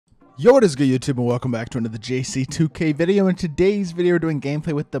Yo, what is good, YouTube, and welcome back to another JC2K video. In today's video, we're doing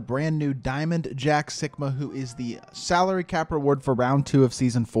gameplay with the brand new Diamond Jack SIKMA, who is the salary cap reward for round 2 of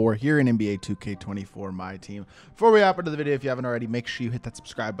season 4 here in NBA 2K24 MyTEAM. Before we hop into the video, if you haven't already, make sure you hit that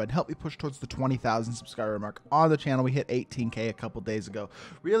subscribe button. Help me push towards the 20,000 subscriber mark on the channel. We hit 18K a couple days ago.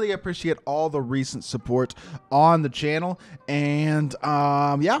 Really appreciate all the recent support on the channel, and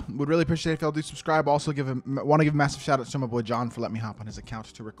yeah, would really appreciate it if y'all do subscribe. Also, want to give a massive shout out to my boy John for letting me hop on his account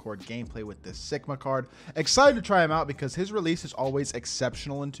to record gameplay with this SIKMA card. Excited to try him out because his release is always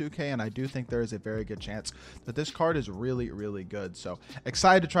exceptional in 2K, and I do think there is a very good chance that this card is really good. So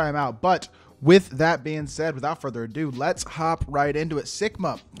excited to try him out. But with that being said, without further ado, let's hop right into it.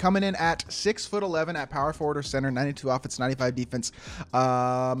 SIKMA coming in at 6'11" at power forward or center, 92 offense, 95 defense.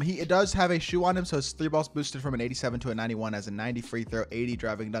 He does have a shoe on him, so his 3 balls boosted from an 87 to a 91 as a 90 free throw, 80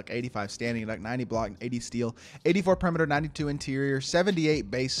 driving dunk, 85 standing dunk, 90 block, 80 steal, 84 perimeter, 92 interior, 78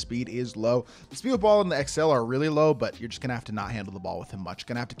 base. Speed is low. The speed of ball and the XL are really low, but you're just gonna have to not handle the ball with him much.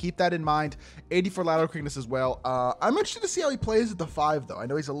 Gonna have to keep that in mind. 84 lateral quickness as well. I'm interested to see how he plays at the 5 though. I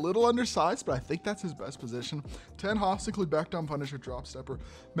know he's a little undersized, but I think that's his best position. 10 hops include back down punisher, drop stepper,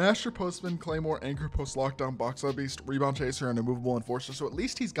 master postman, claymore, anchor post lockdown, box out beast, rebound chaser, and a movable enforcer. So at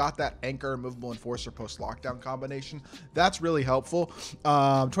least he's got that anchor, movable enforcer, post lockdown combination. That's really helpful.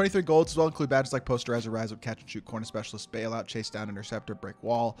 23 golds as well include badges like posterizer, rise up, catch and shoot, corner specialist, bailout, chase down, interceptor, break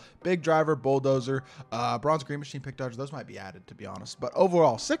wall, big driver, bulldozer, bronze green machine, pick dodger. Those might be added, to be honest. But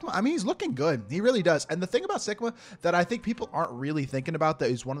overall, SIKMA, I mean, he's looking good. He really does. And the thing about SIKMA that I think people aren't really thinking about, that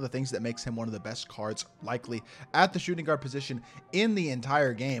is one of the things that makes him one of the best cards likely at the shooting guard position in the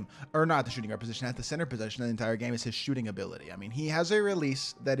entire game, or not the shooting guard position, at the center position in the entire game, is his shooting ability. I mean, he has a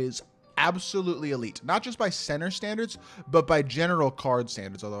release that is absolutely elite, not just by center standards, but by general card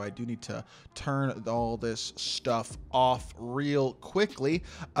standards. Although I do need to turn all this stuff off real quickly.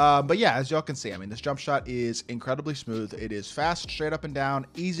 But yeah, as y'all can see, I mean, this jump shot is incredibly smooth. It is fast, straight up and down,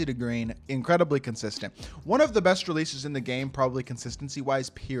 easy to green, incredibly consistent. One of the best releases in the game, probably consistency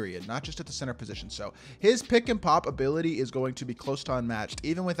wise, period, not just at the center position. So his pick and pop ability is going to be close to unmatched,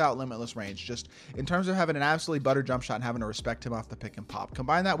 even without limitless range, just in terms of having an absolutely butter jump shot and having to respect him off the pick and pop.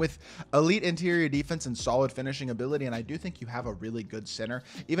 Combine that with elite interior defense and solid finishing ability, and I do think you have a really good center,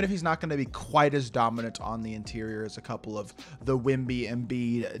 even if he's not going to be quite as dominant on the interior as a couple of the Wimby,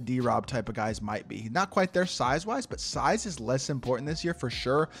 Embiid, D-Rob type of guys might be. Not quite there size-wise, but size is less important this year for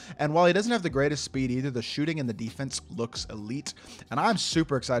sure, and while he doesn't have the greatest speed either, the shooting and the defense looks elite, and I'm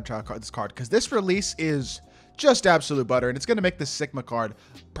super excited to try this card because this release is just absolute butter, and it's going to make this SIKMA card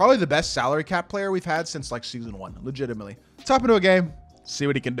probably the best salary cap player we've had since like season 1, legitimately. Let's hop into a game, see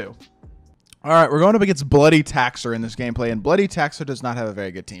what he can do. All right, we're going up against Bloody Taxer in this gameplay, and Bloody Taxer does not have a very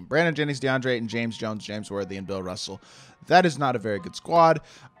good team. Brandon Jennings, DeAndre Ayton, James Jones, James Worthy, and Bill Russell. That is not a very good squad.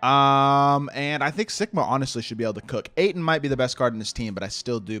 And I think SIKMA honestly should be able to cook. Ayton might be the best card in his team, but I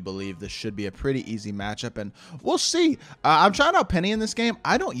still do believe this should be a pretty easy matchup, and we'll see. I'm trying out Penny in this game.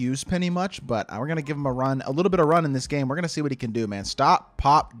 I don't use Penny much, but we're going to give him a run, a little bit of run in this game. We're going to see what he can do, man. Stop,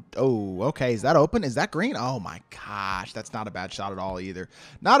 pop. Oh, okay. Is that open? Is that green? Oh my gosh. That's not a bad shot at all either.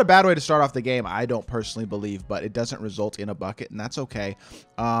 Not a bad way to start off the game, I don't personally believe, but it doesn't result in a bucket, and that's okay.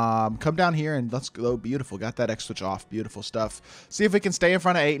 Come down here and let's go. Beautiful. Got that X switch off. Beautiful stuff. See if we can stay in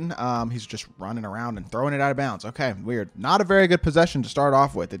front of Ayton. He's just running around and throwing it out of bounds. Okay, weird. Not a very good possession to start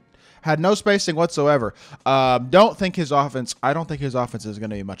off with. It had no spacing whatsoever. I don't think his offense is going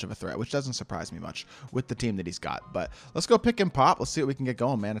to be much of a threat, which doesn't surprise me much with the team that he's got. But let's go pick and pop. Let's see what we can get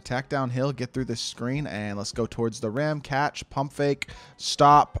going, man. Attack downhill, get through this screen, and let's go towards the rim. Catch, pump fake,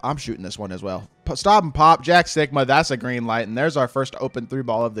 stop. I'm shooting this one as well. Stop and pop. Jack SIKMA, that's a green light, and there's our first open 3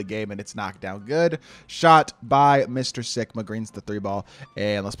 ball of the game, and it's knocked down. Good shot by Mr. SIKMA. Greens the 3 ball,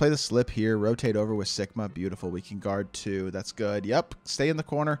 and let's play the slip here. Rotate over with SIKMA. Beautiful. We can guard 2. That's good. Yep. Stay in the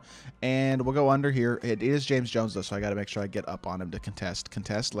corner, and we'll go under here. It is James Jones though, so I got to make sure I get up on him to contest.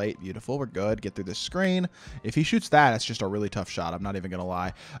 Contest late. Beautiful. We're good. Get through the screen. If he shoots that, it's just a really tough shot. I'm not even gonna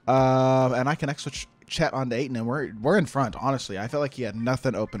lie. And I can X switch Chet on to Ayton, and we're in front. Honestly, I felt like he had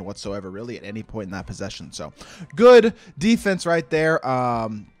nothing open whatsoever really at any point in that possession. So good defense right there.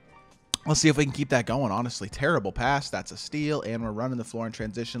 Let's see if we can keep that going, honestly. Terrible pass. That's a steal, and we're running the floor in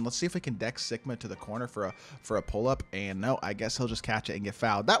transition. Let's see if we can deck SIKMA to the corner for a pull-up, and no, I guess he'll just catch it and get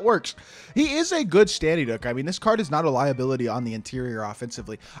fouled. That works. He is a good standing dunk. I mean, this card is not a liability on the interior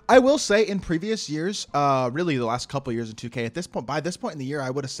offensively. I will say in previous years, really the last couple years in 2K, at this point, by this point in the year,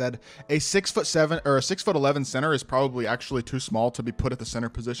 I would have said a 6'7" or a 6'11" center is probably actually too small to be put at the center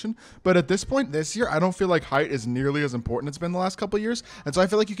position. But at this point this year, I don't feel like height is nearly as important as it's been the last couple years, and so I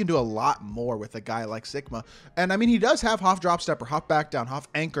feel like you can do a lot lot more with a guy like SIKMA. And I mean, he does have Hoff drop stepper, Hoff back down, Hoff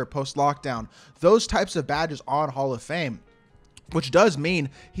anchor, post lockdown, those types of badges on Hall of Fame, which does mean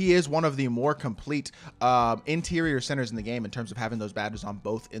he is one of the more complete interior centers in the game in terms of having those badges on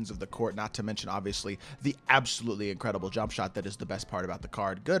both ends of the court, not to mention, obviously, the absolutely incredible jump shot that is the best part about the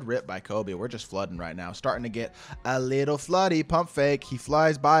card. Good rip by Kobe. We're just flooding right now. Starting to get a little floody. Pump fake. He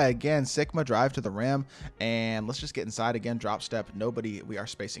flies by again. SIKMA drive to the rim, and let's just get inside again. Drop step. Nobody. Our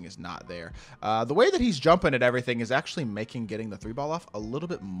spacing is not there. The way that he's jumping at everything is actually making getting the 3-ball off a little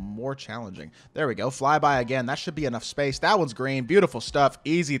bit more challenging. There we go. Fly by again. That should be enough space. That one's green. Beautiful stuff.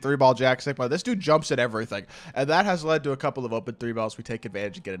 Easy 3-ball Jack SIKMA. This dude jumps at everything, and that has led to a couple of open 3-balls. We take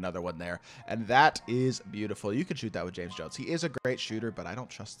advantage and get another one there, and that is beautiful. You could shoot that with James Jones. He is a great shooter, but I don't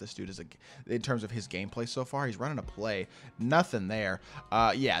trust this dude in terms of his gameplay so far. He's running a play. Nothing there.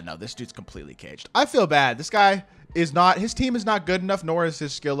 Yeah, no, this dude's completely caged. I feel bad. This guy is not, his team is not good enough, nor is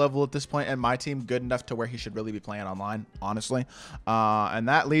his skill level at this point, and my team good enough to where he should really be playing online, honestly. And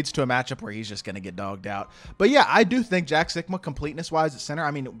that leads to a matchup where he's just going to get dogged out. But yeah, I do think Jack SIKMA, completeness-wise at center,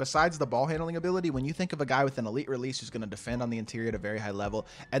 I mean, besides the ball handling ability, when you think of a guy with an elite release who's going to defend on the interior at a very high level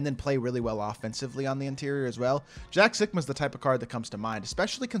and then play really well offensively on the interior as well, Jack SIKMA is the type of card that comes to mind,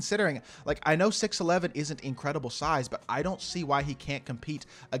 especially considering, like, I know 6'11" isn't incredible size, but I don't see why he can't compete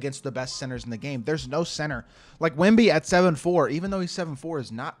against the best centers in the game. There's no center. Like, Wemby at 7'4", even though he's 7'4",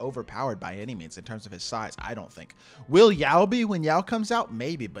 is not overpowered by any means in terms of his size, I don't think. Will Yao be when Yao comes out?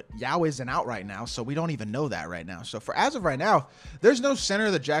 Maybe, but Yao isn't out right now, so we don't even know that right now. So for as of right now, there's no center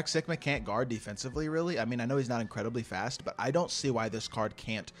that Jack SIKMA can't guard defensively, really. I mean, I know he's not incredibly fast, but I don't see why this card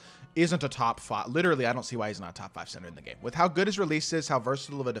isn't a top 5. Literally, I don't see why he's not a top 5 center in the game. With how good his release is, how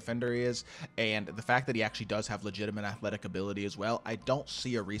versatile of a defender he is, and the fact that he actually does have legitimate athletic ability as well, I don't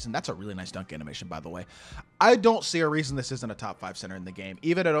see a reason. That's a really nice dunk animation, by the way. I don't see a reason this isn't a top 5 center in the game.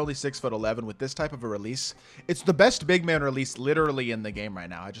 Even at only 6'11", with this type of a release, it's the best big man release literally in the game right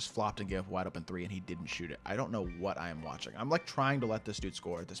now. I just flopped and gave a wide open 3, and he didn't shoot it. I don't know what I am watching. I'm like trying to let this dude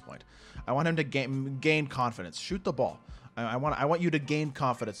score at this point. I want him to gain confidence. Shoot the ball. I want you to gain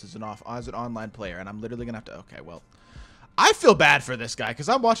confidence as an online player, and I'm literally gonna have to. Okay, well, I feel bad for this guy because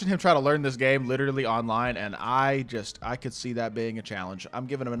I'm watching him try to learn this game literally online, and I could see that being a challenge. I'm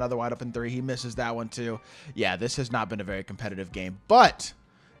giving him another wide open 3. He misses that one too. Yeah, this has not been a very competitive game, but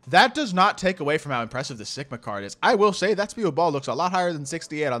that does not take away from how impressive the SIKMA card is. I will say that speed of ball looks a lot higher than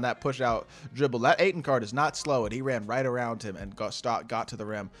 68 on that push out dribble. That Ayton card is not slow, and he ran right around him and got to the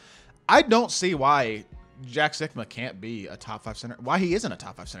rim. I don't see why Jack SIKMA can't be a top 5 center. Why he isn't a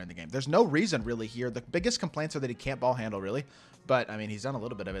top 5 center in the game. There's no reason really here. The biggest complaints are that he can't ball handle really. But I mean, he's done a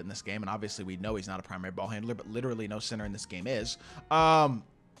little bit of it in this game. And obviously we know he's not a primary ball handler, but literally no center in this game is. And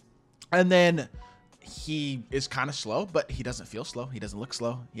then he is kind of slow, but he doesn't feel slow. He doesn't look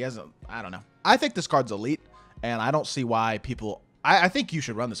slow. He hasn't, I don't know. I think this card's elite, and I don't see why people, I think you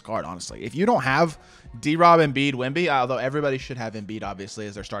should run this card, honestly. If you don't have D-Rob, Embiid, Wemby, although everybody should have Embiid, obviously,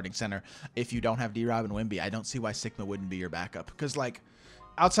 as their starting center. If you don't have D-Rob and Wemby, I don't see why SIKMA wouldn't be your backup. Because, like,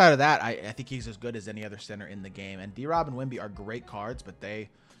 outside of that, I think he's as good as any other center in the game. And D-Rob and Wemby are great cards, but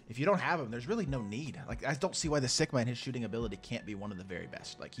if you don't have them, there's really no need. Like, I don't see why the SIKMA and his shooting ability can't be one of the very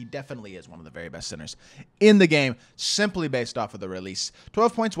best. Like, he definitely is one of the very best centers in the game, simply based off of the release.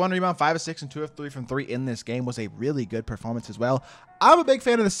 12 points, 1 rebound, 5 of 6, and 2 of 3 from 3 in this game was a really good performance as well. I'm a big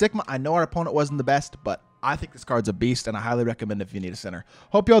fan of the SIKMA. I know our opponent wasn't the best, but I think this card's a beast, and I highly recommend it if you need a center.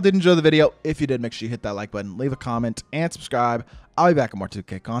 Hope y'all did enjoy the video. If you did, make sure you hit that like button, leave a comment, and subscribe. I'll be back with more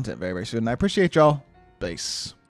 2K content very, very soon, and I appreciate y'all. Peace.